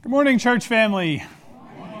Good morning, church family.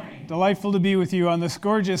 Good morning. Delightful to be with you on this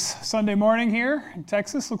gorgeous Sunday morning here in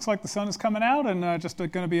Texas. Looks like the sun is coming out, and just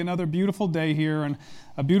going to be another beautiful day here, and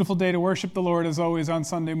a beautiful day to worship the Lord as always on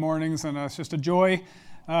Sunday mornings. And it's just a joy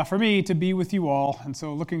for me to be with you all. And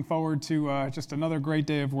so looking forward to just another great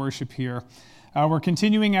day of worship here. We're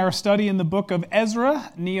continuing our study in the book of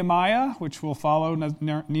Ezra, Nehemiah, which will follow.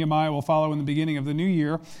 Nehemiah will follow in the beginning of the new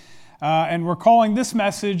year. And we're calling this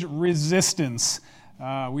message Resistance.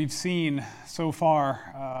 We've seen so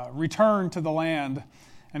far return to the land,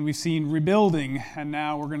 and we've seen rebuilding, and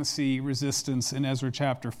now we're going to see resistance in Ezra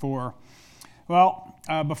chapter 4. Well,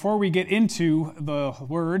 before we get into the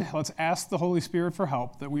word, let's ask the Holy Spirit for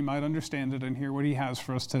help that we might understand it and hear what He has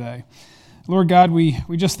for us today. Lord God, we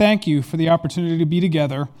just thank You for the opportunity to be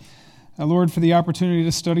together. Lord, for the opportunity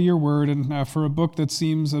to study Your word, and for a book that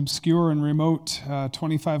seems obscure and remote,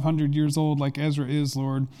 2,500 years old like Ezra is,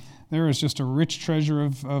 Lord. There is just a rich treasure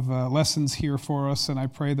of lessons here for us, and I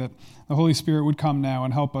pray that the Holy Spirit would come now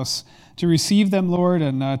and help us to receive them, Lord,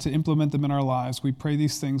 and to implement them in our lives. We pray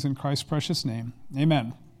these things in Christ's precious name.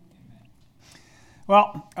 Amen.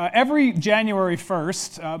 Well, every January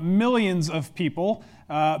 1st, millions of people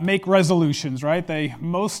make resolutions, right? The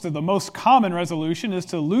most common resolution is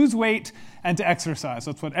to lose weight and to exercise.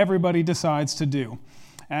 That's what everybody decides to do.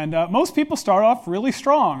 And most people start off really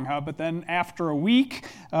strong, but then after a week,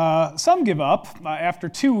 some give up. After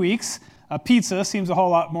 2 weeks, pizza seems a whole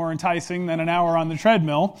lot more enticing than an hour on the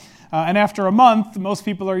treadmill. And after a month, most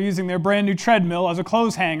people are using their brand new treadmill as a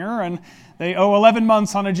clothes hanger, and they owe 11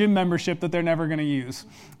 months on a gym membership that they're never going to use.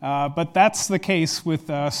 But that's the case with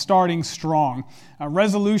starting strong.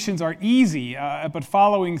 Resolutions are easy, but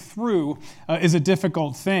following through is a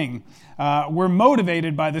difficult thing. We're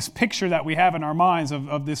motivated by this picture that we have in our minds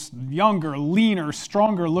of this younger, leaner,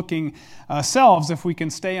 stronger-looking selves if we can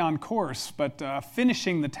stay on course. But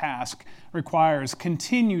finishing the task requires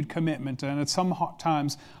continued commitment, and it's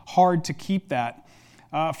sometimes hard to keep that.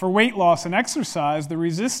 For weight loss and exercise, the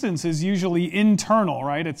resistance is usually internal,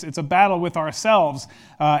 right? It's a battle with ourselves,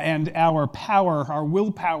 and our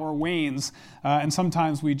willpower wanes, and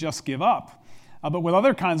sometimes we just give up. But with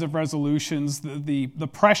other kinds of resolutions, the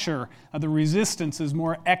pressure, the resistance is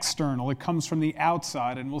more external. It comes from the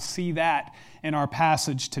outside, and we'll see that in our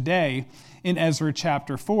passage today in Ezra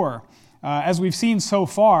chapter 4. As we've seen so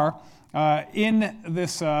far, in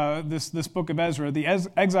this book of Ezra, the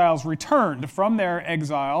exiles returned from their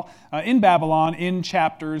exile in Babylon in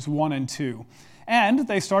chapters 1 and 2. And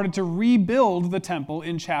they started to rebuild the temple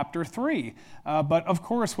in chapter 3. But of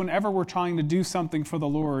course, whenever we're trying to do something for the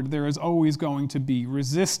Lord, there is always going to be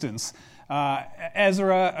resistance.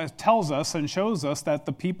 Ezra tells us and shows us that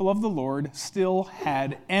the people of the Lord still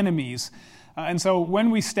had enemies. And so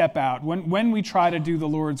when we step out, when we try to do the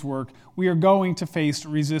Lord's work, we are going to face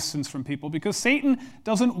resistance from people because Satan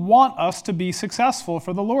doesn't want us to be successful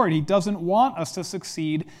for the Lord. He doesn't want us to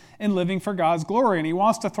succeed in living for God's glory, and he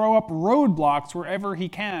wants to throw up roadblocks wherever he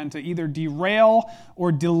can to either derail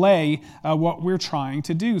or delay what we're trying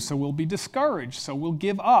to do. So we'll be discouraged, so we'll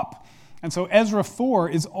give up. And so Ezra 4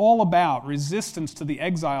 is all about resistance to the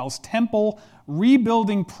exiles' temple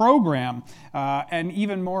rebuilding program, and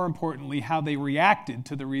even more importantly, how they reacted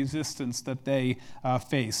to the resistance that they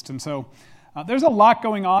faced. And so there's a lot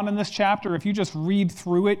going on in this chapter. If you just read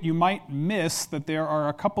through it, you might miss that there are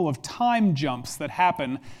a couple of time jumps that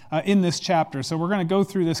happen in this chapter. So we're going to go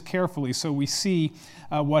through this carefully so we see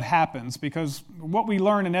what happens. Because what we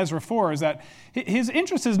learn in Ezra 4 is that his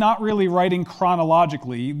interest is not really writing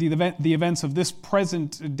chronologically the events of this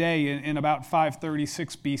present day in about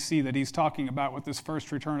 536 BC that he's talking about with this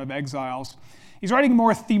first return of exiles. He's writing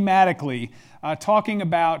more thematically, talking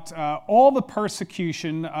about all the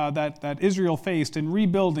persecution that Israel faced in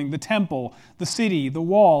rebuilding the temple, the city, the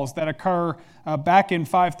walls that occur back in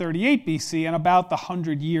 538 BC and about the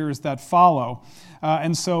 100 years that follow.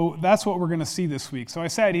 And so that's what we're going to see this week. So I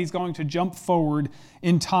said he's going to jump forward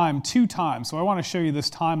in time 2 times. So I want to show you this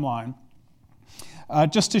timeline.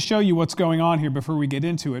 Just to show you what's going on here before we get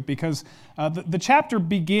into it, because the chapter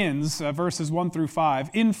begins, verses 1 through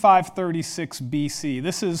 5, in 536 BC.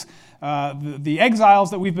 This is the exiles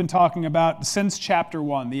that we've been talking about since chapter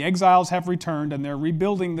 1. The exiles have returned, and they're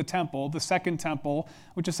rebuilding the temple, the second temple,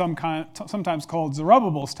 which is sometimes called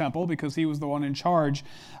Zerubbabel's temple, because he was the one in charge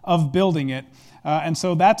of building it. And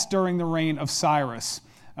so that's during the reign of Cyrus.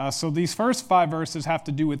 So these first 5 verses have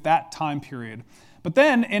to do with that time period. But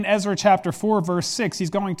then in Ezra chapter 4, verse 6,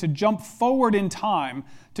 he's going to jump forward in time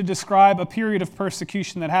to describe a period of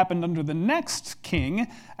persecution that happened under the next king,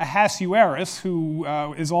 Ahasuerus, who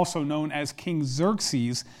is also known as King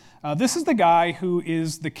Xerxes. This is the guy who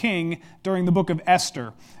is the king during the book of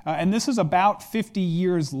Esther. And this is about 50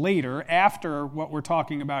 years later, after what we're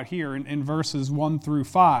talking about here in verses 1 through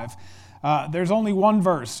 5. There's only one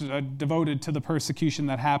verse devoted to the persecution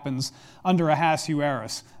that happens under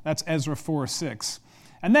Ahasuerus. That's Ezra 4:6.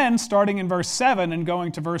 And then, starting in verse 7 and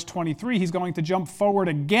going to verse 23, he's going to jump forward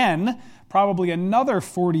again, probably another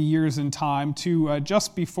 40 years in time, to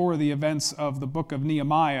just before the events of the book of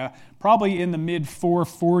Nehemiah, probably in the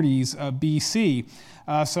mid-440s BC.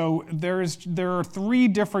 So there are three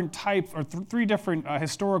different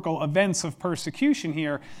historical events of persecution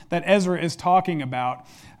here that Ezra is talking about.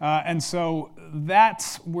 And so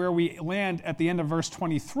that's where we land at the end of verse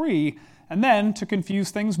 23. And then, to confuse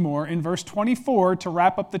things more, in verse 24, to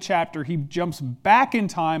wrap up the chapter, he jumps back in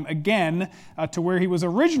time again to where he was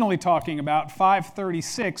originally talking about,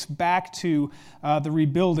 536, back to the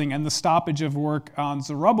rebuilding and the stoppage of work on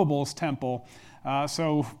Zerubbabel's temple.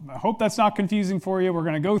 So I hope that's not confusing for you. We're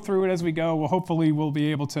going to go through it as we go. Hopefully we'll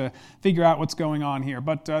be able to figure out what's going on here.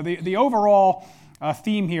 But the overall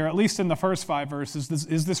theme here, at least in the first 5 verses,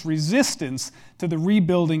 is this resistance to the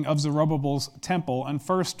rebuilding of Zerubbabel's temple. And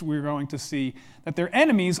first, we're going to see that their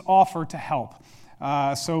enemies offer to help.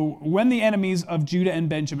 So when the enemies of Judah and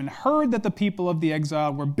Benjamin heard that the people of the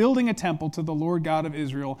exile were building a temple to the Lord God of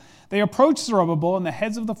Israel, they approached Zerubbabel and the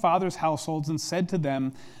heads of the fathers' households and said to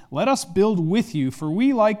them, "Let us build with you, for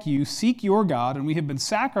we, like you, seek your God, and we have been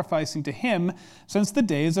sacrificing to him since the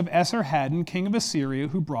days of Esarhaddon, king of Assyria,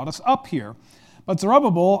 who brought us up here." But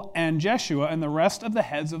Zerubbabel and Jeshua and the rest of the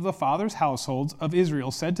heads of the fathers' households of Israel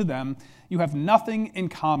said to them, "You have nothing in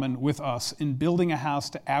common with us in building a house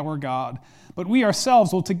to our God, but we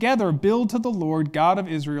ourselves will together build to the Lord God of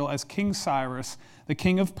Israel as King Cyrus, the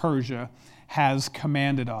king of Persia, has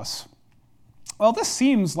commanded us." Well, this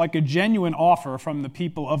seems like a genuine offer from the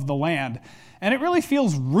people of the land. And it really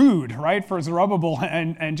feels rude, right, for Zerubbabel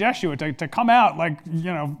and Jeshua to come out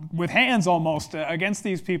with hands almost against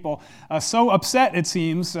these people. So upset, it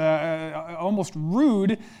seems, almost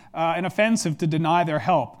rude and offensive to deny their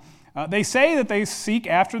help. They say that they seek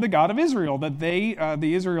after the God of Israel, that they,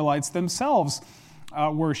 the Israelites themselves,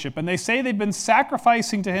 worship. And they say they've been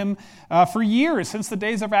sacrificing to him for years, since the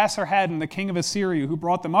days of Esarhaddon, the king of Assyria, who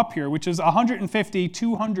brought them up here, which is 150,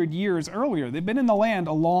 200 years earlier. They've been in the land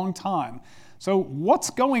a long time. So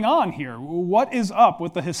what's going on here? What is up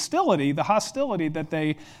with the hostility that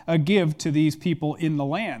they give to these people in the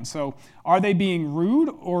land? So are they being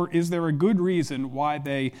rude, or is there a good reason why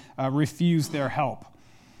they refuse their help?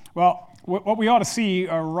 Well, what we ought to see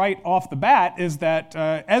right off the bat is that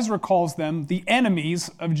Ezra calls them the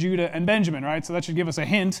enemies of Judah and Benjamin, right? So that should give us a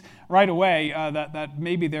hint right away that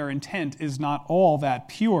maybe their intent is not all that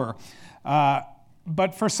pure.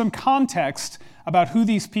 But for some context about who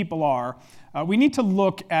these people are, we need to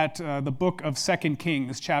look at the book of 2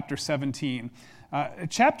 Kings, chapter 17.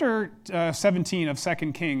 Chapter 17 of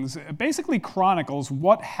 2 Kings basically chronicles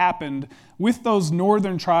what happened with those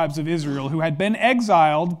northern tribes of Israel who had been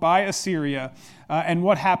exiled by Assyria and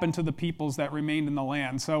what happened to the peoples that remained in the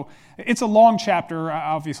land. So it's a long chapter.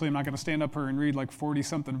 Obviously, I'm not going to stand up here and read like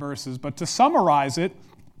 40-something verses, but to summarize it,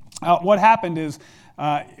 what happened is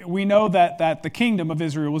we know that the kingdom of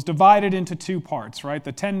Israel was divided into 2 parts, right?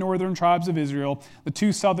 The 10 northern tribes of Israel, the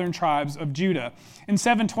 2 southern tribes of Judah. In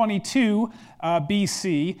 722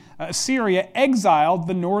 BC, Assyria exiled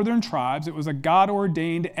the northern tribes. It was a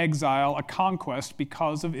God-ordained exile, a conquest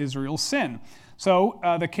because of Israel's sin. So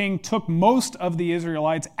the king took most of the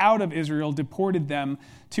Israelites out of Israel, deported them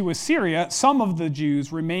to Assyria. Some of the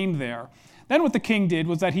Jews remained there. Then what the king did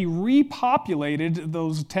was that he repopulated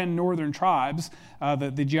those 10 northern tribes,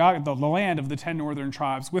 the land of the 10 northern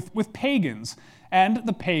tribes, with pagans. And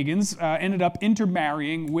the pagans ended up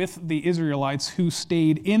intermarrying with the Israelites who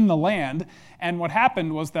stayed in the land. And what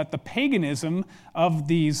happened was that the paganism of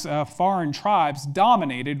these foreign tribes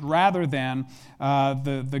dominated rather than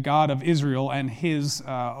the God of Israel and his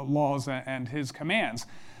laws and his commands.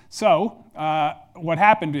 So what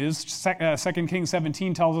happened is 2 Kings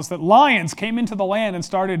 17 tells us that lions came into the land and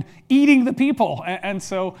started eating the people. And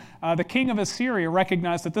so the king of Assyria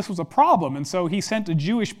recognized that this was a problem. And so he sent a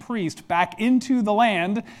Jewish priest back into the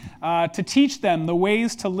land to teach them the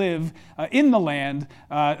ways to live in the land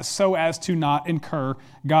so as to not incur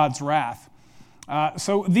God's wrath.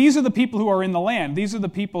 So these are the people who are in the land. These are the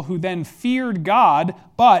people who then feared God,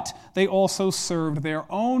 but they also served their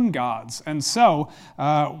own gods. And so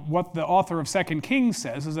what the author of 2 Kings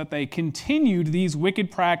says is that they continued these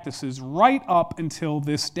wicked practices right up until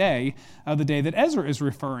this day, the day that Ezra is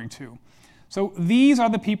referring to. So these are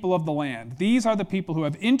the people of the land. These are the people who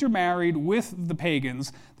have intermarried with the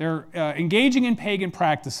pagans. They're engaging in pagan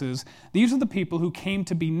practices. These are the people who came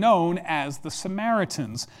to be known as the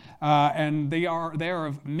Samaritans. And they are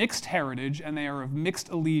of mixed heritage, and they are of mixed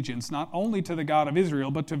allegiance, not only to the God of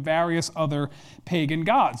Israel, but to various other pagan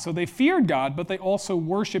gods. So they feared God, but they also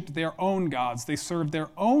worshipped their own gods. They served their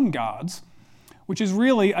own gods, which is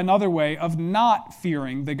really another way of not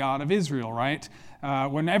fearing the God of Israel, right?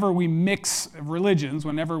 Whenever we mix religions,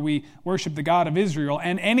 whenever we worship the God of Israel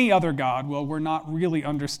and any other God, well, we're not really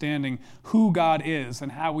understanding who God is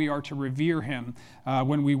and how we are to revere him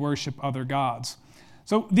when we worship other gods.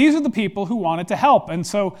 So these are the people who wanted to help. And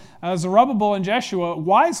so Zerubbabel and Jeshua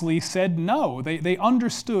wisely said no. They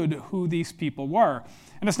understood who these people were.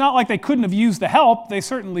 And it's not like they couldn't have used the help. They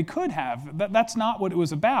certainly could have. That's not what it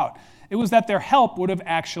was about. It was that their help would have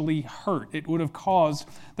actually hurt. It would have caused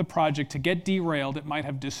the project to get derailed. It might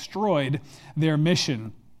have destroyed their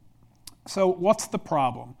mission. So what's the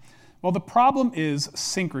problem? Well, the problem is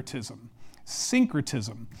syncretism.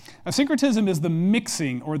 Syncretism. Syncretism is the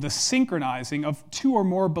mixing or the synchronizing of two or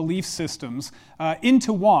more belief systems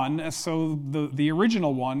into one, so the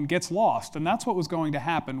original one gets lost. And that's what was going to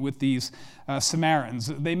happen with these Samaritans.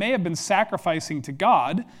 They may have been sacrificing to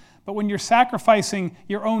God, but when you're sacrificing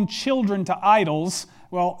your own children to idols,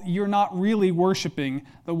 well, you're not really worshiping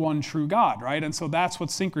the one true God, right? And so that's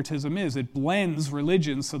what syncretism is. It blends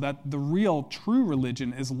religions so that the real true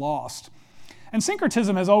religion is lost. And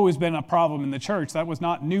syncretism has always been a problem in the church. That was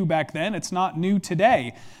not new back then. It's not new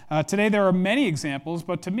today. Today there are many examples,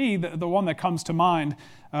 but to me, the one that comes to mind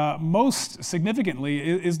most significantly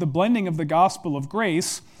is the blending of the gospel of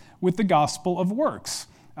grace with the gospel of works.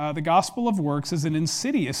 The gospel of works is an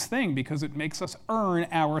insidious thing because it makes us earn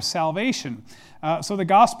our salvation. So the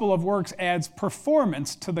gospel of works adds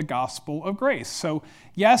performance to the gospel of grace. So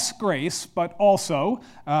yes, grace, but also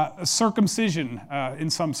circumcision in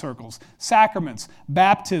some circles, sacraments,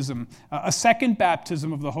 baptism, a second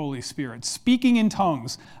baptism of the Holy Spirit, speaking in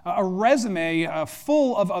tongues, a resume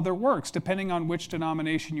full of other works, depending on which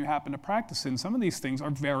denomination you happen to practice in. Some of these things are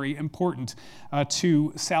very important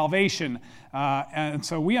to salvation. And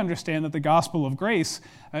so we understand that the gospel of grace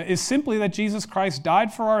is simply that Jesus Christ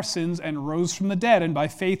died for our sins and rose from the dead, and by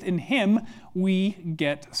faith in him, we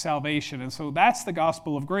get salvation. And so that's the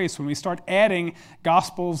gospel of grace. When we start adding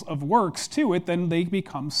gospels of works to it, then they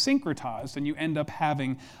become syncretized, and you end up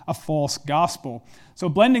having a false gospel. So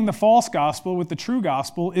blending the false gospel with the true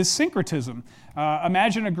gospel is syncretism.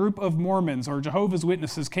 Imagine a group of Mormons or Jehovah's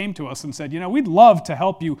Witnesses came to us and said, we'd love to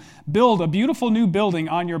help you build a beautiful new building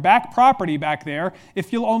on your back property back there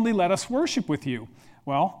if you'll only let us worship with you.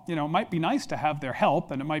 Well, it might be nice to have their help,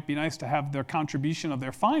 and it might be nice to have their contribution of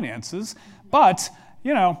their finances, but,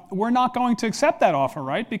 we're not going to accept that offer,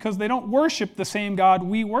 right? Because they don't worship the same God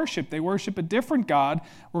we worship. They worship a different God.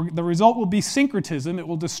 The result will be syncretism. It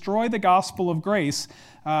will destroy the gospel of grace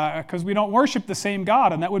because we don't worship the same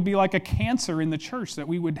God, and that would be like a cancer in the church that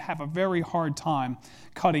we would have a very hard time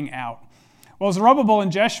cutting out. Well, Zerubbabel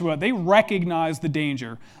and Jeshua, they recognized the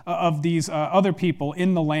danger of these other people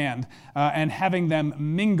in the land and having them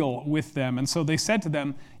mingle with them. And so they said to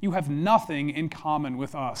them, you have nothing in common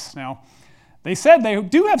with us. Now, they said they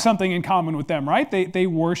do have something in common with them, right? They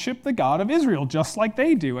worship the God of Israel just like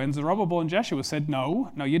they do. And Zerubbabel and Jeshua said,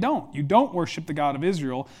 no, you don't. You don't worship the God of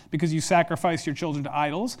Israel because you sacrifice your children to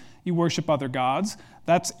idols. You worship other gods.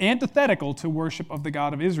 That's antithetical to worship of the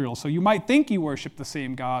God of Israel. So you might think you worship the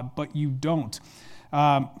same God, but you don't.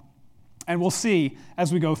 And we'll see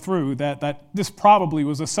as we go through that this probably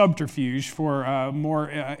was a subterfuge for more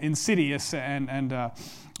insidious and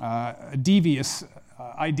devious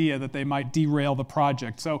idea that they might derail the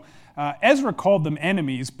project. So Ezra called them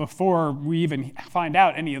enemies before we even find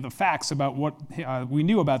out any of the facts about what we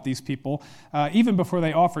knew about these people, even before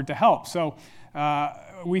they offered to help. So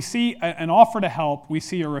we see an offer to help, we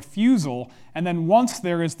see a refusal, and then once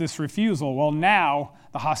there is this refusal, well, now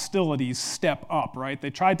the hostilities step up, right? They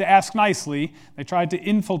tried to ask nicely, they tried to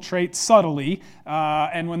infiltrate subtly,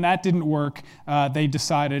 and when that didn't work, they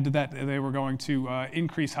decided that they were going to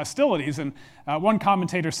increase hostilities. And one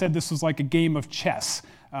commentator said this was like a game of chess.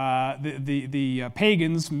 The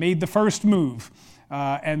pagans made the first move.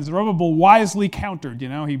 And Zerubbabel wisely countered,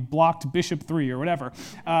 he blocked Bishop 3 or whatever.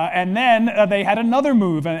 And then they had another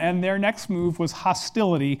move, and their next move was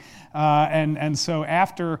hostility. And so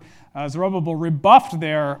after Zerubbabel rebuffed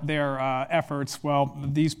their efforts, well,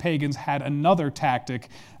 these pagans had another tactic,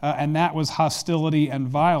 and that was hostility and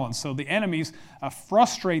violence. So the enemies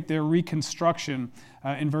frustrate their reconstruction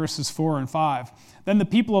in verses 4 and 5. Then the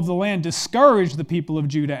people of the land discouraged the people of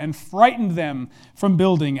Judah and frightened them from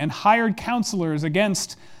building and hired counselors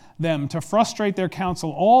against them to frustrate their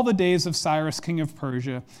counsel all the days of Cyrus, king of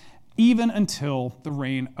Persia, even until the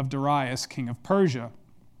reign of Darius, king of Persia.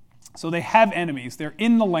 So they have enemies. They're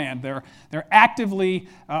in the land. They're actively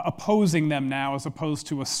opposing them now as opposed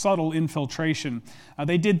to a subtle infiltration.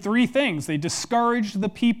 They did three things. They discouraged the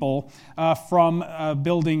people from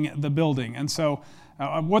building the building. And so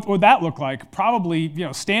what would that look like? Probably,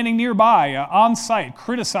 standing nearby, on site,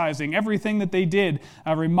 criticizing everything that they did,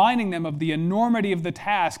 reminding them of the enormity of the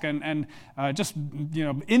task, and just,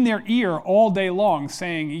 in their ear all day long,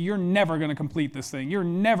 saying, "You're never going to complete this thing. You're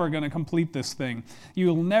never going to complete this thing.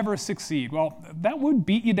 You'll never succeed." Well, that would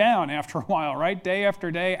beat you down after a while, right? Day after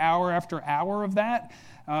day, hour after hour of that.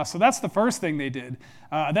 So that's the first thing they did.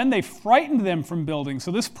 Then they frightened them from building.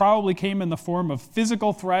 So this probably came in the form of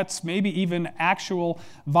physical threats, maybe even actual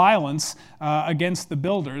violence against the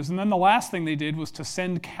builders. And then the last thing they did was to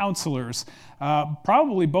send counselors,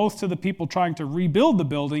 probably both to the people trying to rebuild the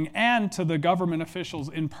building and to the government officials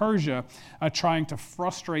in Persia trying to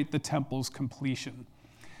frustrate the temple's completion.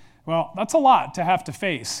 Well, that's a lot to have to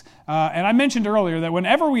face. And I mentioned earlier that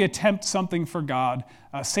whenever we attempt something for God,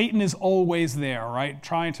 Satan is always there, right?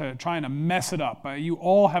 Trying to mess it up. You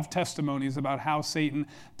all have testimonies about how Satan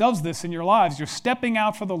does this in your lives. You're stepping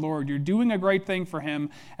out for the Lord. You're doing a great thing for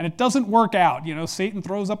him, and it doesn't work out. Satan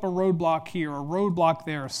throws up a roadblock here, a roadblock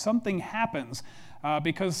there. Something happens.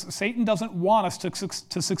 Because Satan doesn't want us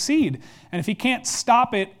to succeed. And if he can't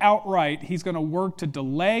stop it outright, he's going to work to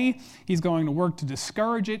delay. He's going to work to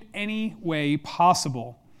discourage it any way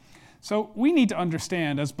possible. So we need to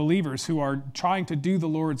understand as believers who are trying to do the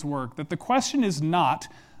Lord's work that the question is not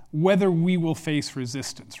whether we will face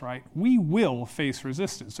resistance, right? We will face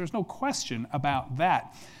resistance. There's no question about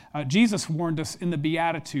that. Jesus warned us in the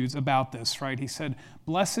Beatitudes about this, right? He said,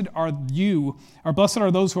 blessed are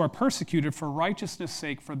those who are persecuted for righteousness'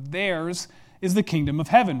 sake, for theirs is the kingdom of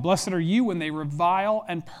heaven. Blessed are you when they revile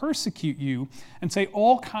and persecute you and say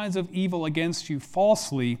all kinds of evil against you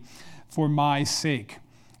falsely for my sake.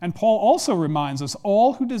 And Paul also reminds us,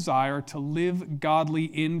 all who desire to live godly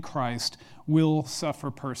in Christ will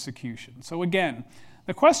suffer persecution. So again,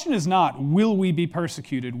 the question is not, will we be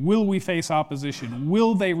persecuted? Will we face opposition?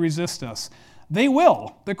 Will they resist us? They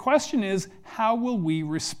will. The question is, how will we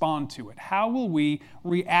respond to it? How will we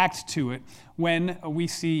react to it when we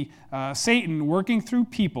see Satan working through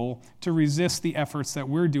people to resist the efforts that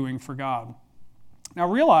we're doing for God? Now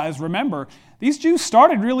remember, these Jews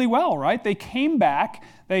started really well, right? They came back,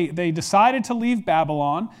 they decided to leave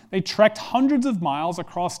Babylon, they trekked hundreds of miles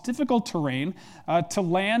across difficult terrain to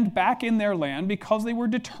land back in their land because they were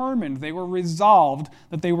determined, they were resolved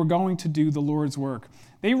that they were going to do the Lord's work.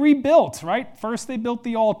 They rebuilt, right? First they built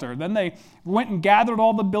the altar, then they went and gathered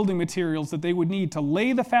all the building materials that they would need to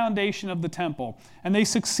lay the foundation of the temple, and they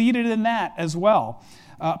succeeded in that as well.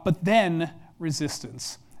 But then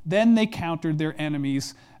resistance. Then they encountered their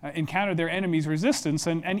enemies' resistance,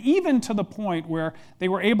 and even to the point where they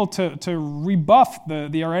were able to rebuff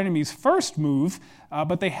their enemy's first move,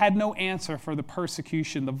 but they had no answer for the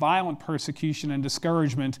persecution, the violent persecution and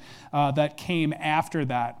discouragement that came after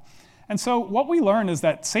that. And so what we learn is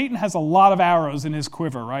that Satan has a lot of arrows in his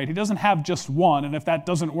quiver, right? He doesn't have just one, and if that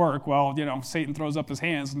doesn't work, well, Satan throws up his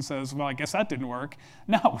hands and says, well, I guess that didn't work.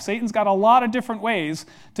 No, Satan's got a lot of different ways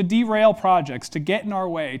to derail projects, to get in our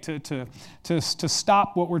way, to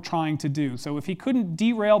stop what we're trying to do. So if he couldn't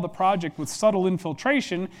derail the project with subtle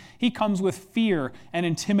infiltration, he comes with fear and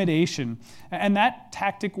intimidation. And that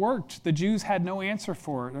tactic worked. The Jews had no answer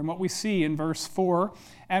for it. And what we see in verse 4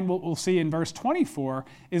 and what we'll see in verse 24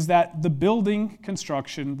 is that the building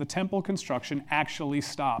construction, the temple construction, actually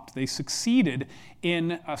stopped. They succeeded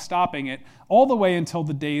in stopping it all the way until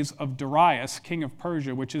the days of Darius, king of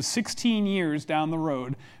Persia, which is 16 years down the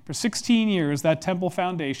road. For 16 years, that temple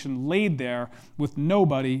foundation laid there with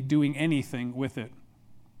nobody doing anything with it.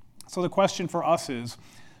 So the question for us is,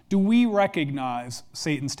 do we recognize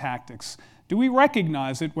Satan's tactics? Do we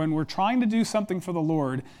recognize it when we're trying to do something for the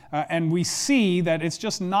Lord and we see that it's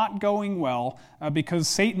just not going well because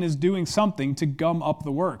Satan is doing something to gum up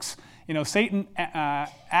the works? Satan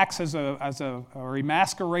acts or he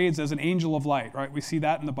masquerades as an angel of light, right? We see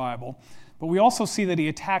that in the Bible. But we also see that he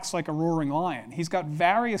attacks like a roaring lion. He's got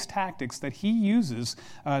various tactics that he uses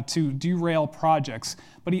to derail projects,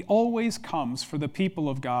 but he always comes for the people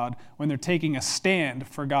of God when they're taking a stand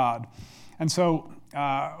for God. And so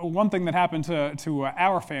one thing that happened to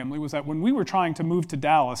our family was that when we were trying to move to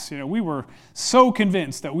Dallas, we were so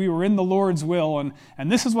convinced that we were in the Lord's will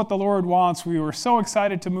and this is what the Lord wants. We were so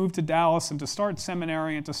excited to move to Dallas and to start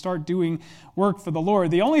seminary and to start doing work for the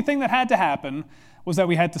Lord. The only thing that had to happen was that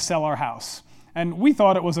we had to sell our house. And we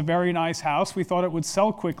thought it was a very nice house. We thought it would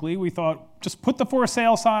sell quickly. We thought, just put the for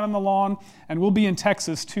sale sign on the lawn and we'll be in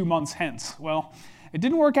Texas 2 months hence. Well, it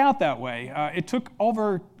didn't work out that way. It took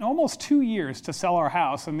over almost 2 years to sell our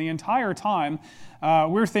house, and the entire time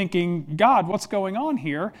we're thinking, God, what's going on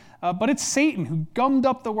here? But it's Satan who gummed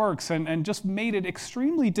up the works and just made it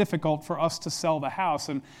extremely difficult for us to sell the house.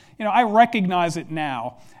 And I recognize it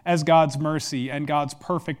now as God's mercy and God's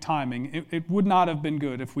perfect timing. It would not have been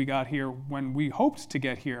good if we got here when we hoped to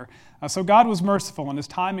get here. So God was merciful and his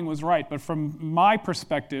timing was right. But from my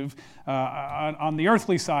perspective, on the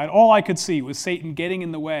earthly side, all I could see was Satan getting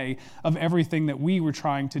in the way of everything that we were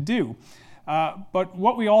trying to do. But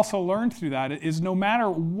what we also learned through that is no matter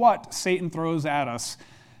what Satan throws at us,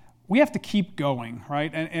 we have to keep going, right?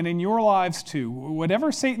 And in your lives too, whatever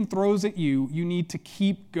Satan throws at you, you need to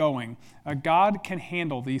keep going. God can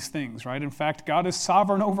handle these things, right? In fact, God is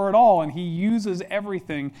sovereign over it all, and he uses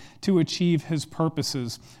everything to achieve his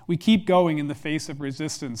purposes. We keep going in the face of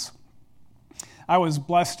resistance. I was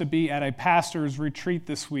blessed to be at a pastor's retreat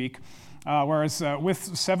this week, with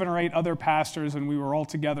 7 or 8 other pastors, and we were all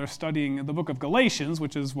together studying the book of Galatians,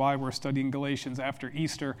 which is why we're studying Galatians after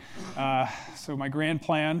Easter. So my grand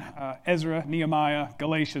plan, Ezra, Nehemiah,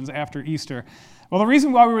 Galatians after Easter. Well, the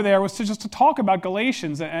reason why we were there was to talk about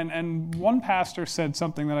Galatians, and one pastor said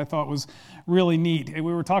something that I thought was really neat. We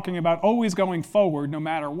were talking about always going forward no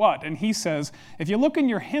matter what, and he says, if you look in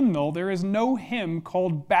your hymnal, there is no hymn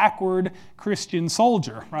called Backward Christian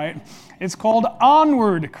Soldier, right? It's called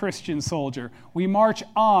Onward Christian Soldier. We march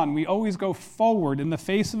on. We always go forward in the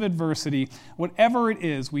face of adversity. Whatever it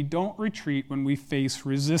is, we don't retreat when we face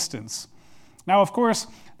resistance. Now, of course,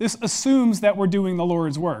 this assumes that we're doing the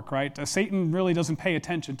Lord's work, right? Satan really doesn't pay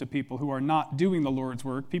attention to people who are not doing the Lord's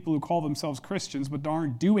work, people who call themselves Christians but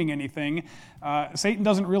aren't doing anything. Satan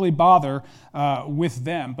doesn't really bother with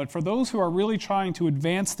them. But for those who are really trying to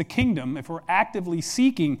advance the kingdom, if we're actively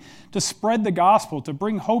seeking to spread the gospel, to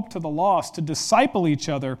bring hope to the lost, to disciple each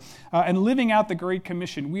other, and living out the Great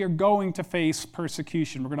Commission, we are going to face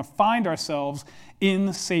persecution. We're going to find ourselves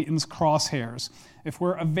in Satan's crosshairs. If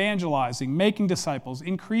we're evangelizing, making disciples,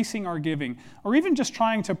 increasing our giving, or even just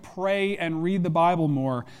trying to pray and read the Bible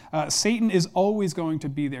more, Satan is always going to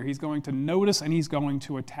be there. He's going to notice and he's going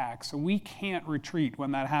to attack. So we can't retreat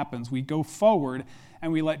when that happens. We go forward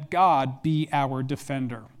and we let God be our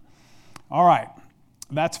defender. All right.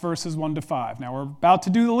 That's verses 1 to 5. Now we're about to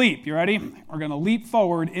do the leap. You ready? We're going to leap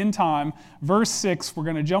forward in time. Verse 6, we're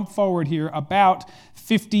going to jump forward here about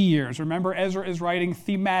 50 years. Remember, Ezra is writing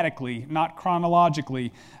thematically, not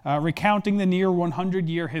chronologically, recounting the near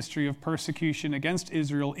 100-year history of persecution against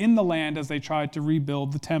Israel in the land as they tried to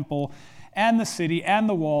rebuild the temple and the city and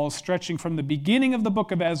the walls, stretching from the beginning of the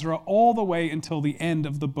book of Ezra all the way until the end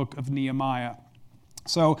of the book of Nehemiah.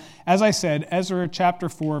 So, as I said, Ezra chapter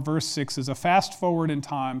 4, verse 6 is a fast forward in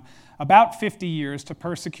time, about 50 years to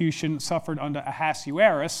persecution suffered under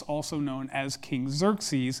Ahasuerus, also known as King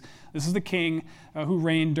Xerxes. This is the king who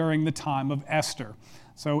reigned during the time of Esther.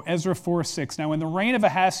 So, Ezra 4:6. Now, in the reign of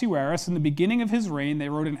Ahasuerus, in the beginning of his reign, they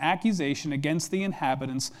wrote an accusation against the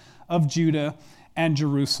inhabitants of Judah and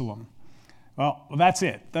Jerusalem. Well, that's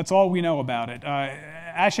it. That's all we know about it.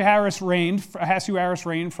 Ahasuerus reigned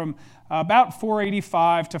from about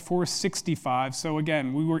 485 to 465. So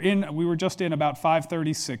again, we were just in about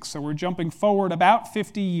 536. So we're jumping forward about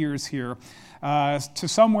 50 years here to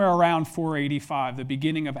somewhere around 485, the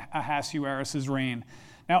beginning of Ahasuerus' reign.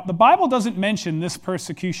 Now, the Bible doesn't mention this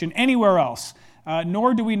persecution anywhere else.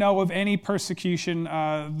 Nor do we know of any persecution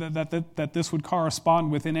that this would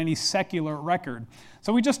correspond with in any secular record.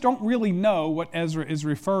 So we just don't really know what Ezra is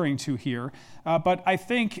referring to here. But I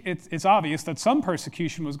think it's obvious that some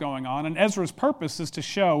persecution was going on, and Ezra's purpose is to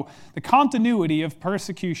show the continuity of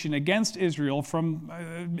persecution against Israel from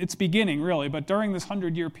its beginning, really. But during this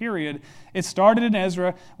 100-year period, it started in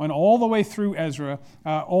Ezra, went all the way through Ezra,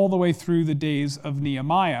 all the way through the days of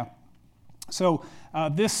Nehemiah. So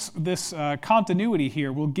this continuity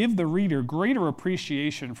here will give the reader greater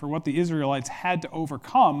appreciation for what the Israelites had to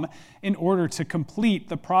overcome in order to complete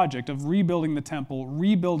the project of rebuilding the temple,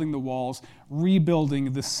 rebuilding the walls,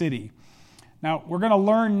 rebuilding the city. Now, we're going to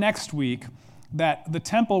learn next week that the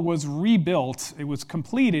temple was rebuilt. It was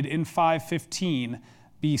completed in 515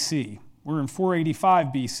 BC. We're in 485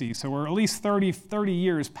 BC, so we're at least 30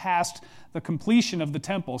 years past the completion of the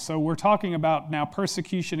temple. So we're talking about now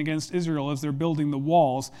persecution against Israel as they're building the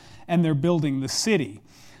walls and they're building the city.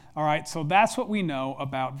 All right, so that's what we know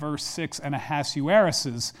about verse 6 and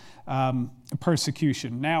Ahasuerus'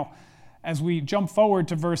 persecution. Now, as we jump forward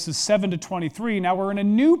to verses 7 to 23, now we're in a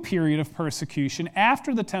new period of persecution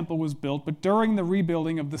after the temple was built, but during the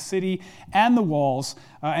rebuilding of the city and the walls.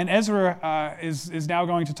 And Ezra is now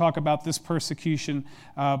going to talk about this persecution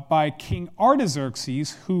by King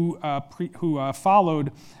Artaxerxes, who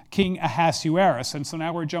followed King Ahasuerus. And so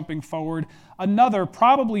now we're jumping forward another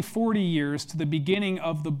probably 40 years to the beginning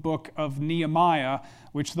of the book of Nehemiah,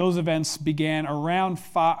 which those events began around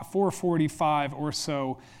 445 or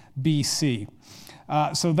so BC.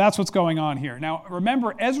 So that's what's going on here. Now,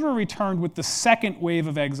 remember, Ezra returned with the second wave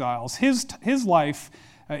of exiles. His life,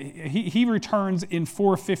 he returns in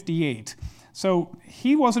 458. So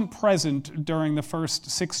he wasn't present during the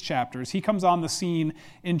first 6 chapters. He comes on the scene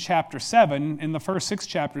in chapter 7. In the first 6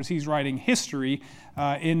 chapters, he's writing history.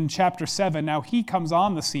 In chapter 7, now he comes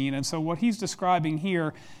on the scene. And so what he's describing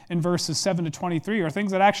here in verses 7 to 23 are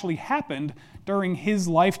things that actually happened during his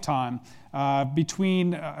lifetime,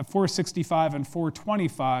 between 465 and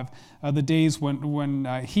 425, the days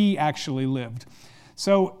when he actually lived.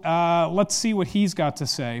 So let's see what he's got to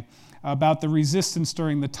say about the resistance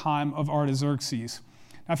during the time of Artaxerxes.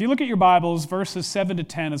 Now, if you look at your Bibles, verses 7 to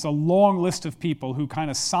 10 is a long list of people who kind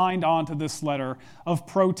of signed on to this letter of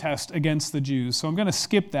protest against the Jews. So I'm going to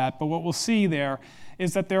skip that, but what we'll see there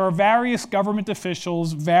is that there are various government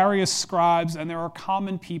officials, various scribes, and there are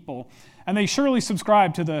common people. And they surely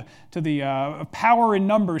subscribe to the power in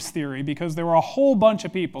numbers theory, because there were a whole bunch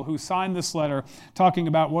of people who signed this letter talking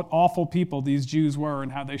about what awful people these Jews were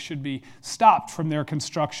and how they should be stopped from their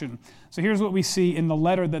construction. So here's what we see in the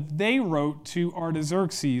letter that they wrote to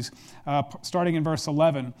Artaxerxes, starting in verse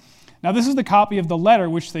 11. Now this is the copy of the letter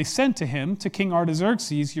which they sent to him, to King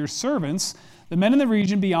Artaxerxes, your servants, the men in the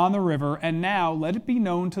region beyond the river, and now let it be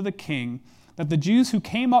known to the king that the Jews who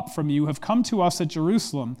came up from you have come to us at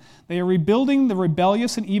Jerusalem. They are rebuilding the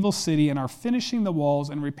rebellious and evil city and are finishing the walls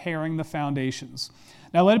and repairing the foundations.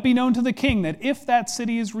 Now let it be known to the king that if that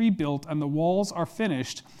city is rebuilt and the walls are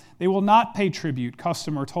finished, they will not pay tribute,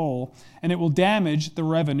 custom, or toll, and it will damage the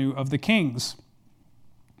revenue of the kings.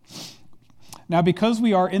 Now because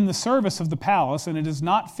we are in the service of the palace, and it is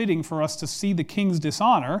not fitting for us to see the king's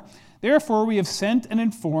dishonor, therefore we have sent and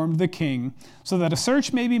informed the king, so that a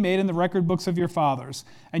search may be made in the record books of your fathers.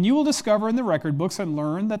 And you will discover in the record books and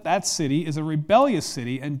learn that that city is a rebellious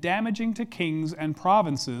city and damaging to kings and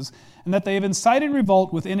provinces, and that they have incited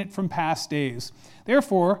revolt within it from past days.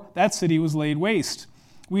 Therefore that city was laid waste.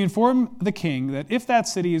 We inform the king that if that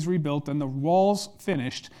city is rebuilt and the walls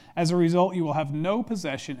finished, as a result you will have no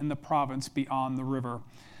possession in the province beyond the river.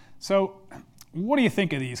 So what do you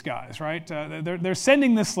think of these guys, right? They're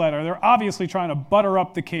sending this letter. They're obviously trying to butter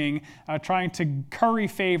up the king, trying to curry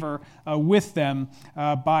favor with them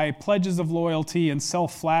by pledges of loyalty and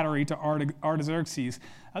self-flattery to Artaxerxes.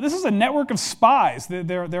 This is a network of spies.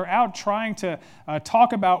 They're out trying to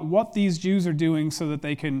talk about what these Jews are doing so that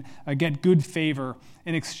they can get good favor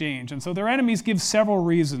in exchange. And so their enemies give several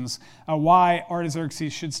reasons why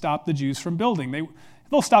Artaxerxes should stop the Jews from building.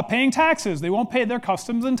 They'll stop paying taxes. They won't pay their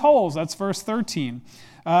customs and tolls. That's verse 13.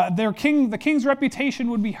 The king's reputation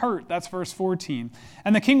would be hurt. That's verse 14.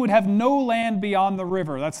 And the king would have no land beyond the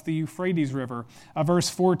river. That's the Euphrates River. Verse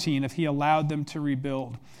 14, if he allowed them to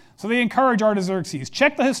rebuild. So they encourage Artaxerxes.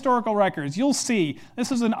 Check the historical records. You'll see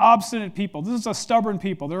this is an obstinate people. This is a stubborn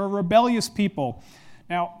people. They're a rebellious people.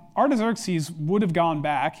 Now, Artaxerxes would have gone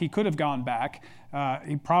back. He could have gone back.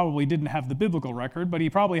 He probably didn't have the biblical record, but he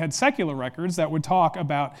probably had secular records that would talk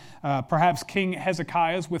about perhaps King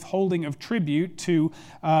Hezekiah's withholding of tribute to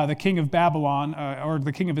the king of Babylon or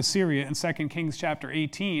the king of Assyria in 2 Kings chapter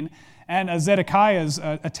 18, and Zedekiah's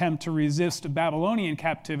attempt to resist Babylonian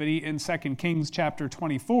captivity in 2 Kings chapter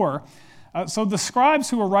 24. So the scribes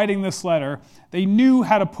who were writing this letter, they knew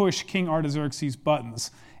how to push King Artaxerxes'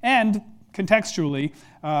 buttons. And contextually,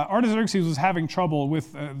 Artaxerxes was having trouble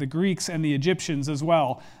with the Greeks and the Egyptians as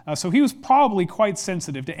well. So he was probably quite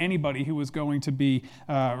sensitive to anybody who was going to be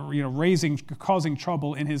causing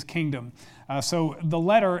trouble in his kingdom. So the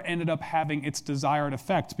letter ended up having its desired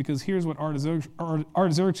effect, because here's what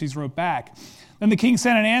Artaxerxes wrote back. Then the king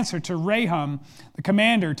sent an answer to Rahum, the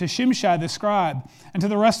commander, to Shimshai the scribe, and to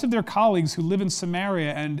the rest of their colleagues who live in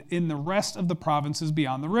Samaria and in the rest of the provinces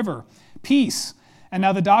beyond the river. Peace. And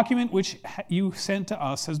now the document which you sent to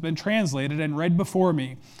us has been translated and read before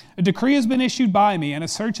me. A decree has been issued by me, and a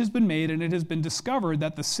search has been made, and it has been discovered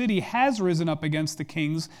that the city has risen up against the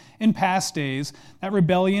kings in past days, that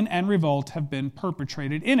rebellion and revolt have been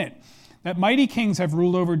perpetrated in it. that mighty kings have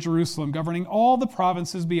ruled over Jerusalem, governing all the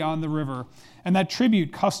provinces beyond the river, and that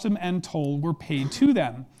tribute, custom, and toll were paid to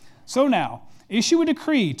them. So now, issue a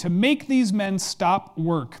decree to make these men stop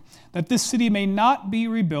work, that this city may not be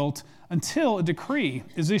rebuilt until a decree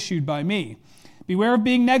is issued by me. Beware of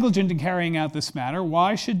being negligent in carrying out this matter.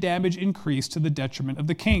 Why should damage increase to the detriment of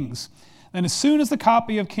the kings? Then as soon as the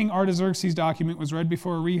copy of King Artaxerxes' document was read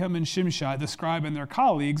before Rehum and Shimshai, the scribe, and their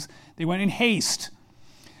colleagues, they went in haste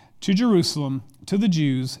to Jerusalem, to the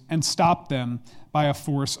Jews, and stopped them by a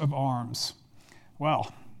force of arms.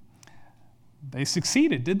 Well, they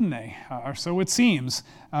succeeded, didn't they? Or so it seems.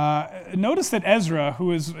 Notice that Ezra,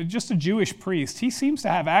 who is just a Jewish priest, he seems to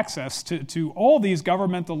have access to all these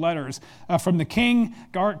governmental letters from the king,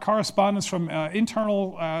 correspondence from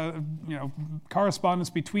internal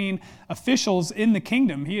correspondence between officials in the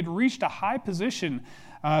kingdom. He had reached a high position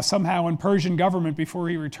somehow in Persian government before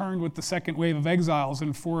he returned with the second wave of exiles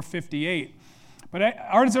in 458. But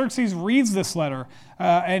Artaxerxes reads this letter,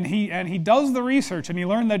 and he does the research, and he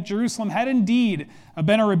learned that Jerusalem had indeed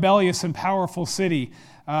been a rebellious and powerful city.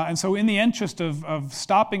 And so in the interest of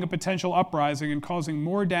stopping a potential uprising and causing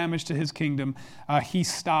more damage to his kingdom, he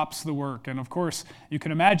stops the work. And of course, you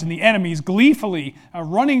can imagine the enemies gleefully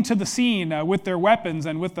running to the scene with their weapons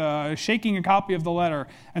and with shaking a copy of the letter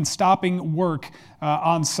and stopping work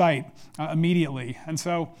on site immediately. And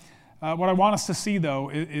so what I want us to see, though,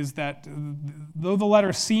 is that though the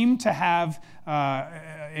letter seemed to have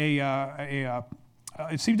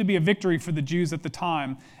it seemed to be a victory for the Jews at the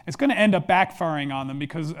time, it's going to end up backfiring on them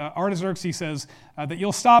because Artaxerxes says that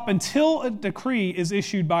you'll stop until a decree is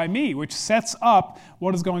issued by me, which sets up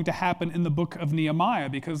what is going to happen in the book of Nehemiah,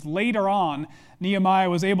 because later on, Nehemiah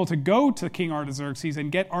was able to go to King Artaxerxes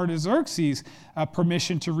and get Artaxerxes'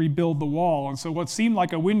 permission to rebuild the wall. And so what seemed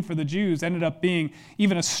like a win for the Jews ended up being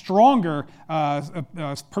even a stronger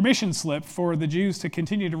permission slip for the Jews to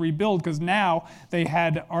continue to rebuild, because now they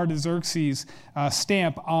had Artaxerxes'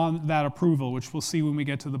 stamp on that approval, which we'll see when we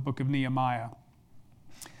get to the book of Nehemiah.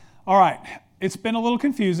 All right. It's been a little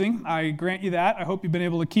confusing, I grant you that. I hope you've been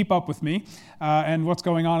able to keep up with me and what's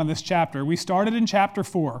going on in this chapter. We started in chapter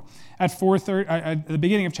 4, at the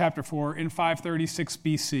beginning of chapter 4 in 536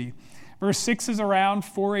 BC. Verse 6 is around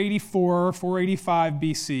 484, 485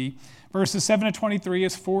 BC. Verses 7 to 23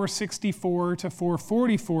 is 464 to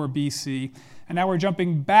 444 BC. And now we're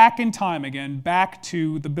jumping back in time again, back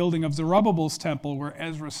to the building of Zerubbabel's temple where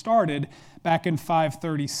Ezra started back in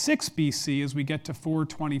 536 BC as we get to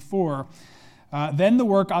 424. Then the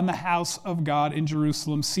work on the house of God in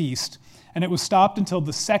Jerusalem ceased, and it was stopped until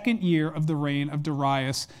the second year of the reign of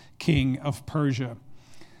Darius, king of Persia.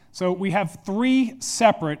 So we have three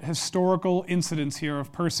separate historical incidents here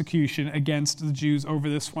of persecution against the Jews over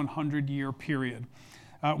this 100-year period.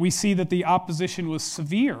 We see that the opposition was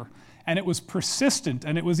severe, and it was persistent,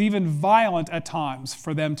 and it was even violent at times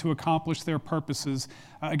for them to accomplish their purposes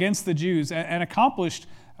against the Jews, and accomplished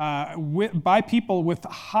by people with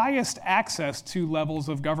highest access to levels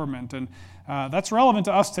of government. And that's relevant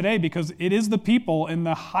to us today because it is the people in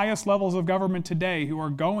the highest levels of government today who are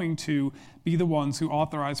going to be the ones who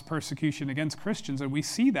authorize persecution against Christians. And we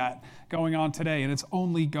see that going on today, and it's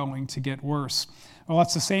only going to get worse. Well,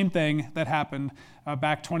 that's the same thing that happened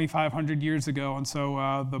back 2,500 years ago. And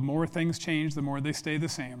so the more things change, the more they stay the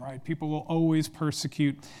same, right? People will always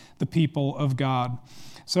persecute the people of God.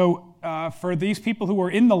 So for these people who were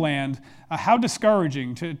in the land, how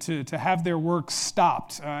discouraging to have their work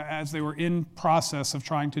stopped as they were in process of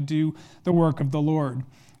trying to do the work of the Lord.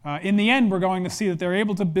 In the end, we're going to see that they're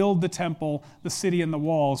able to build the temple, the city, and the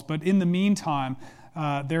walls. But in the meantime,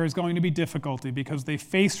 there is going to be difficulty because they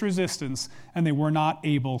faced resistance and they were not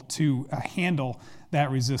able to handle that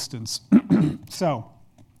resistance. So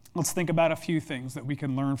let's think about a few things that we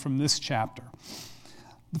can learn from this chapter.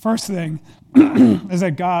 The first thing is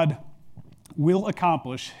that God will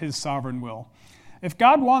accomplish his sovereign will. If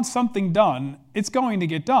God wants something done, it's going to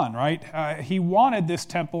get done, right? He wanted this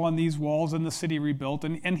temple and these walls and the city rebuilt,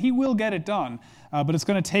 and he will get it done, but it's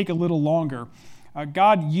going to take a little longer.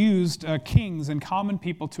 God used kings and common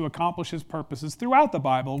people to accomplish his purposes throughout the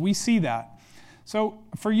Bible. We see that. So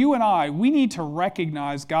for you and I, we need to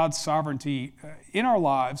recognize God's sovereignty in our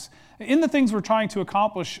lives, in the things we're trying to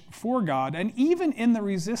accomplish for God, and even in the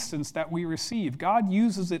resistance that we receive. God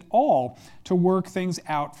uses it all to work things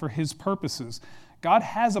out for his purposes. God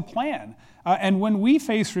has a plan. And when we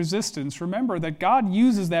face resistance, remember that God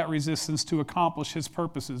uses that resistance to accomplish his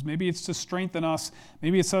purposes. Maybe it's to strengthen us.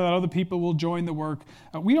 Maybe it's so that other people will join the work.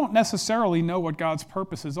 We don't necessarily know what God's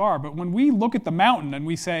purposes are. But when we look at the mountain and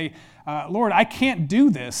we say, Lord, I can't do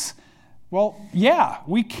this, Well, yeah,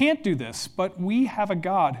 we can't do this, but we have a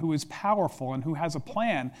God who is powerful and who has a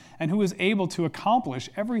plan and who is able to accomplish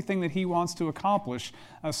everything that he wants to accomplish.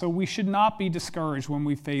 So we should not be discouraged when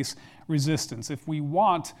we face resistance. If he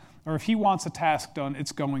wants a task done,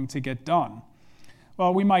 it's going to get done.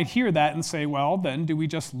 Well, we might hear that and say, well, then do we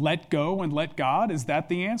just let go and let God? Is that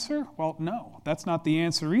the answer? Well, no, that's not the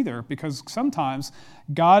answer either, because sometimes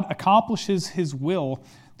God accomplishes his will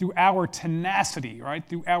through our tenacity, right?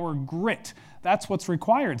 Through our grit. That's what's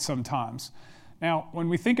required sometimes. Now, when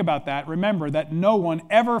we think about that, remember that no one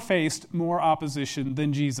ever faced more opposition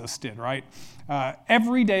than Jesus did, right?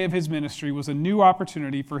 Every day of his ministry was a new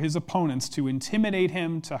opportunity for his opponents to intimidate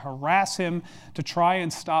him, to harass him, to try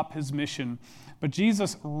and stop his mission. But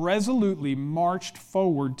Jesus resolutely marched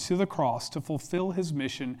forward to the cross to fulfill his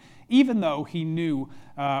mission, even though he knew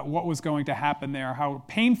what was going to happen there, how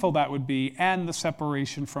painful that would be, and the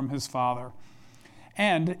separation from his Father.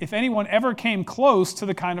 And if anyone ever came close to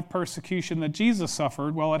the kind of persecution that Jesus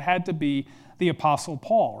suffered, well, it had to be the Apostle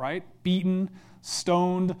Paul, right? Beaten,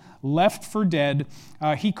 stoned, left for dead.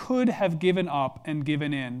 He could have given up and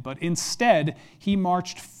given in, but instead he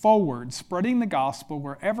marched forward, spreading the gospel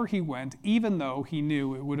wherever he went, even though he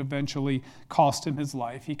knew it would eventually cost him his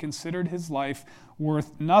life. He considered his life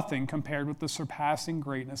worth nothing compared with the surpassing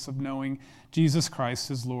greatness of knowing Jesus Christ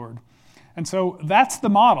as Lord. And so that's the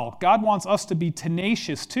model. God wants us to be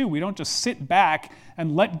tenacious too. We don't just sit back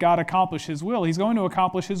and let God accomplish his will. He's going to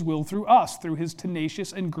accomplish his will through us, through his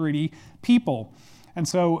tenacious and gritty people. And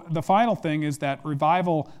so the final thing is that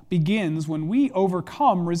revival begins when we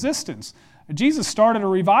overcome resistance. Jesus started a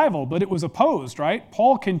revival, but it was opposed, right?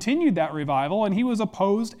 Paul continued that revival, and he was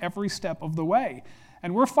opposed every step of the way.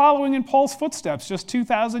 And we're following in Paul's footsteps just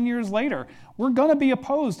 2,000 years later. We're going to be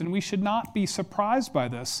opposed, and we should not be surprised by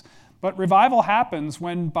this. But revival happens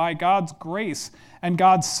when, by God's grace and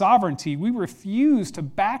God's sovereignty, we refuse to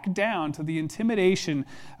back down to the intimidation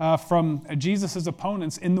from Jesus'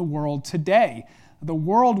 opponents in the world today. The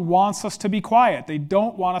world wants us to be quiet. They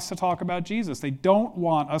don't want us to talk about Jesus. They don't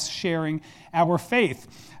want us sharing our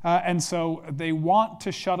faith. And so they want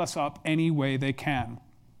to shut us up any way they can.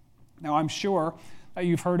 Now, I'm sure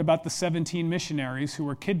you've heard about the 17 missionaries who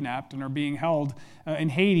were kidnapped and are being held in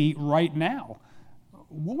Haiti right now.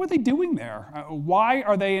 What were they doing there? Why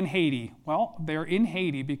are they in Haiti? Well, they're in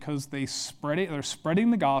Haiti because they're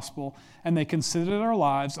spreading the gospel, and they consider their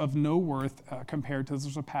lives of no worth compared to the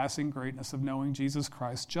surpassing greatness of knowing Jesus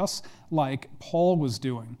Christ, just like Paul was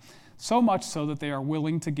doing. So much so that they are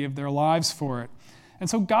willing to give their lives for it. And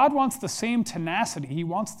so God wants the same tenacity. He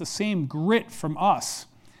wants the same grit from us.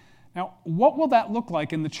 Now, what will that look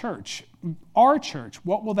like in the church? Our church,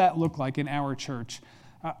 what will that look like in our church?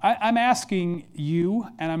 I'm asking you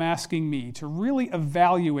and I'm asking me to really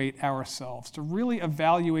evaluate ourselves, to really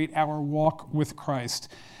evaluate our walk with Christ,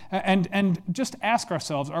 and just ask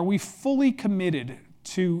ourselves, are we fully committed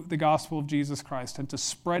to the gospel of Jesus Christ and to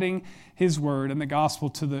spreading his word and the gospel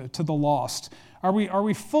to the lost? Are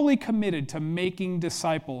we fully committed to making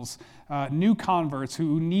disciples, new converts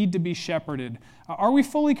who need to be shepherded? Are we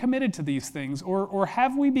fully committed to these things, or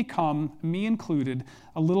have we become, me included,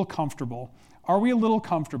 a little comfortable? Are we a little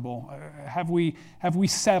comfortable? Have we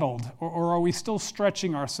settled, or are we still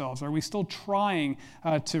stretching ourselves? Are we still trying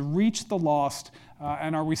to reach the lost,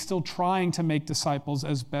 and are we still trying to make disciples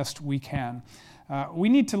as best we can? We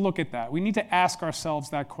need to look at that. We need to ask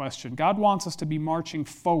ourselves that question. God wants us to be marching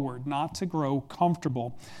forward, not to grow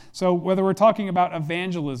comfortable. So whether we're talking about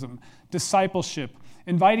evangelism, discipleship,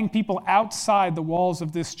 inviting people outside the walls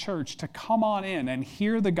of this church to come on in and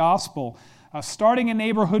hear the gospel, starting a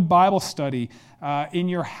neighborhood Bible study in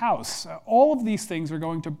your house. All of these things are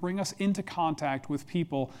going to bring us into contact with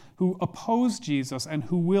people who oppose Jesus and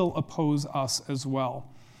who will oppose us as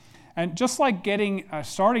well. And just like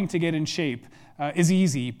starting to get in shape is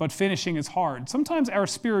easy, but finishing is hard, sometimes our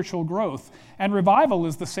spiritual growth and revival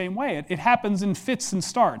is the same way. It happens in fits and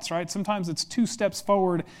starts, right? Sometimes it's 2 steps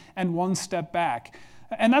forward and 1 step back.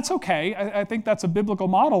 And that's okay. I think that's a biblical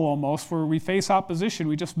model almost, where we face opposition,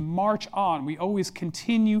 we just march on. We always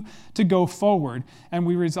continue to go forward, and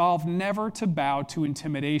we resolve never to bow to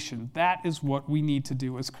intimidation. That is what we need to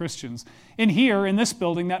do as Christians. In this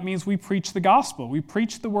building, that means we preach the gospel. We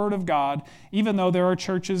preach the word of God, even though there are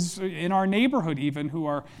churches in our neighborhood even who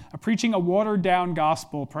are preaching a watered-down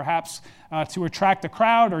gospel, perhaps to attract a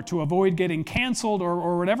crowd or to avoid getting canceled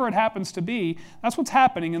or whatever it happens to be. That's what's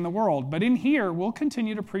happening in the world. But in here, we'll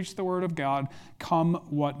continue to preach the word of God, come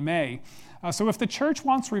what may. So if the church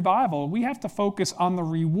wants revival, we have to focus on the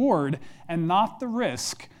reward and not the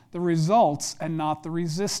risk the results and not the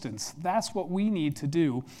resistance. That's what we need to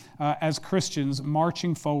do as Christians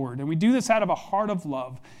marching forward. And we do this out of a heart of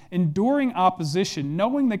love, enduring opposition,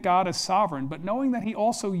 knowing that God is sovereign, but knowing that he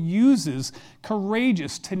also uses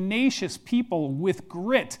courageous, tenacious people with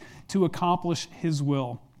grit to accomplish his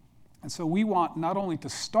will. And so we want not only to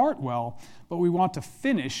start well, but we want to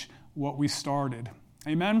finish what we started.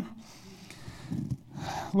 Amen?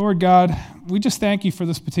 Lord God, we just thank you for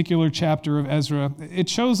this particular chapter of Ezra. It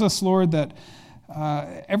shows us, Lord, that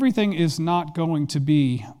everything is not going to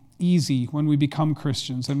be easy when we become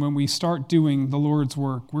Christians and when we start doing the Lord's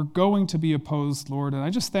work. We're going to be opposed, Lord, and I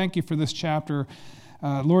just thank you for this chapter.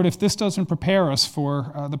 Lord, if this doesn't prepare us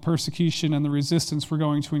for the persecution and the resistance we're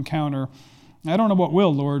going to encounter, I don't know what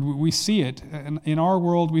will, Lord. We see it. In our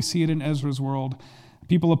world, we see it in Ezra's world.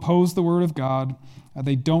 People oppose the word of God.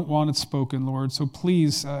 They don't want it spoken, Lord. So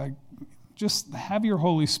please, just have your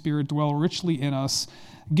Holy Spirit dwell richly in us.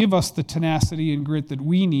 Give us the tenacity and grit that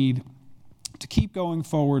we need to keep going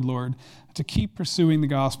forward, Lord, to keep pursuing the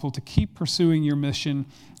gospel, to keep pursuing your mission,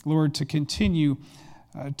 Lord, to continue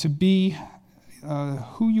to be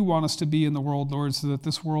who you want us to be in the world, Lord, so that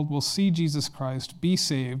this world will see Jesus Christ, be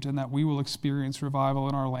saved, and that we will experience revival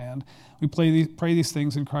in our land. We pray these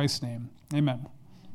things in Christ's name. Amen.